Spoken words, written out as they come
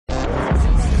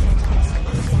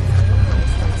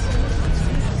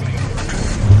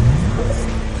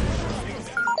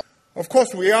Of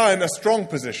course, we are in a strong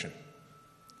position.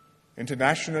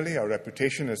 Internationally, our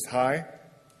reputation is high,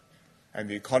 and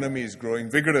the economy is growing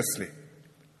vigorously.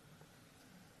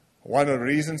 One of the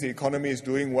reasons the economy is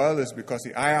doing well is because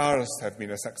the IRs have been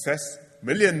a success.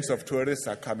 Millions of tourists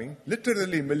are coming,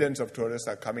 literally millions of tourists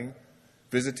are coming,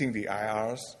 visiting the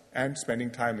IRs and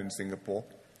spending time in Singapore.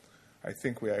 I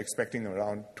think we are expecting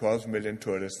around 12 million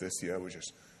tourists this year, which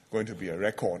is going to be a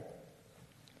record.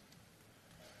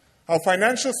 Our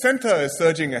financial center is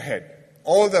surging ahead.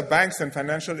 All the banks and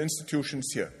financial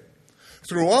institutions here.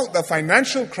 Throughout the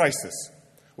financial crisis,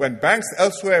 when banks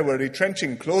elsewhere were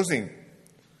retrenching, closing,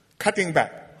 cutting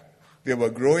back, they were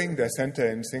growing their center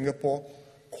in Singapore,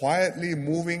 quietly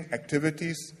moving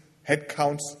activities,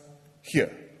 headcounts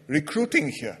here, recruiting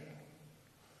here,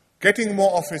 getting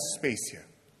more office space here,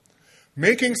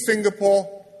 making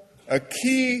Singapore a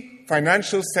key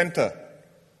financial center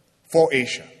for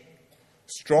Asia,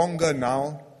 stronger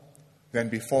now than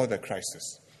before the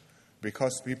crisis,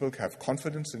 because people have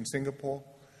confidence in Singapore,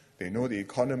 they know the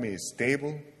economy is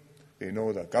stable, they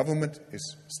know the government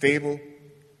is stable,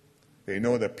 they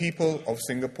know the people of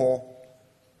Singapore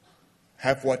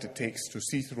have what it takes to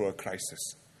see through a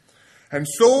crisis. And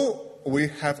so we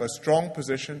have a strong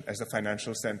position as a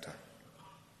financial center.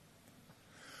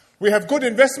 We have good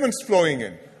investments flowing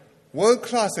in,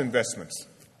 world-class investments.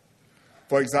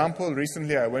 For example,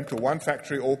 recently I went to one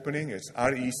factory opening. It's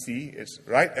REC. It's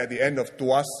right at the end of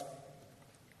Tuas.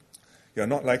 You're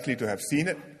not likely to have seen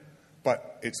it,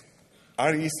 but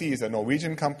REC is a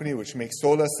Norwegian company which makes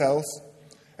solar cells,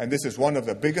 and this is one of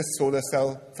the biggest solar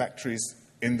cell factories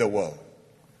in the world.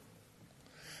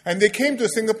 And they came to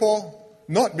Singapore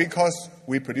not because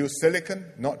we produce silicon,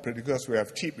 not because we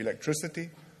have cheap electricity,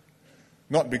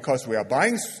 not because we are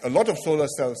buying a lot of solar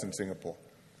cells in Singapore,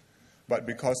 but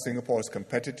because Singapore is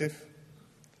competitive,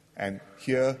 and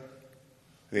here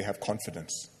they have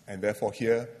confidence, and therefore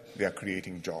here they are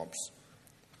creating jobs.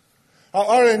 Our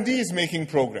R&D is making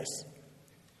progress.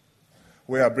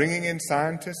 We are bringing in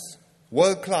scientists,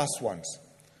 world-class ones,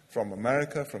 from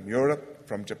America, from Europe,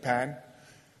 from Japan.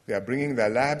 They are bringing their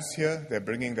labs here, they're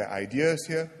bringing their ideas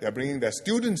here, they're bringing their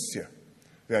students here.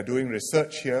 They are doing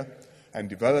research here and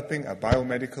developing a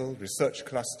biomedical research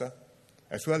cluster,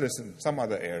 as well as in some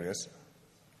other areas,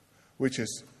 which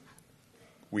is,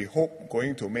 we hope,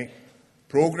 going to make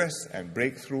progress and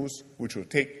breakthroughs which will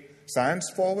take science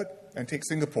forward and take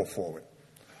Singapore forward.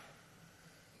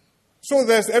 So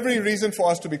there's every reason for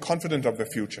us to be confident of the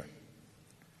future.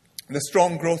 The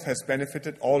strong growth has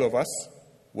benefited all of us,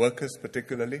 workers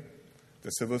particularly.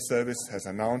 The civil service has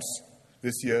announced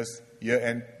this year's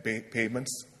year-end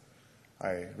payments.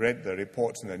 I read the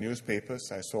reports in the newspapers.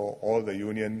 I saw all the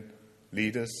union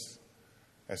leaders,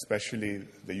 especially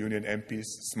the union MPs,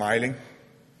 smiling.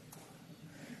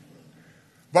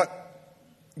 But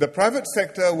the private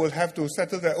sector will have to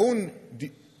settle their own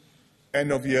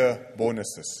end-of-year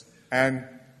bonuses and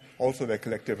also their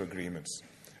collective agreements.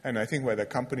 And I think where the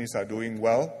companies are doing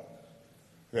well,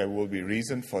 there will be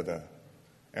reason for the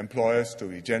employers to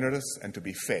be generous and to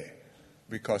be fair.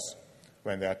 Because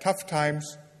when there are tough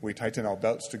times, we tighten our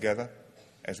belts together,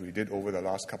 as we did over the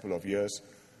last couple of years.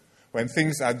 When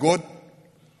things are good,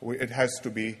 it has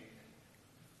to be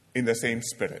in the same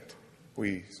spirit.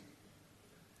 We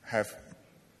have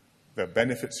the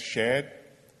benefits shared,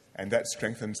 and that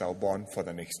strengthens our bond for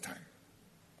the next time.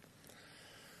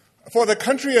 For the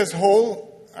country as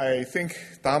whole, I think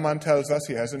Tharman tells us,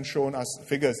 he hasn't shown us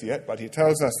figures yet, but he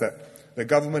tells us that the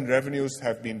government revenues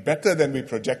have been better than we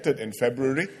projected in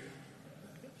February.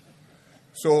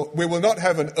 So we will not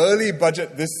have an early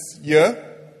budget this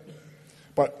year,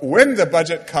 but when the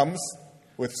budget comes,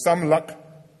 with some luck,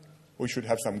 we should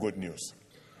have some good news.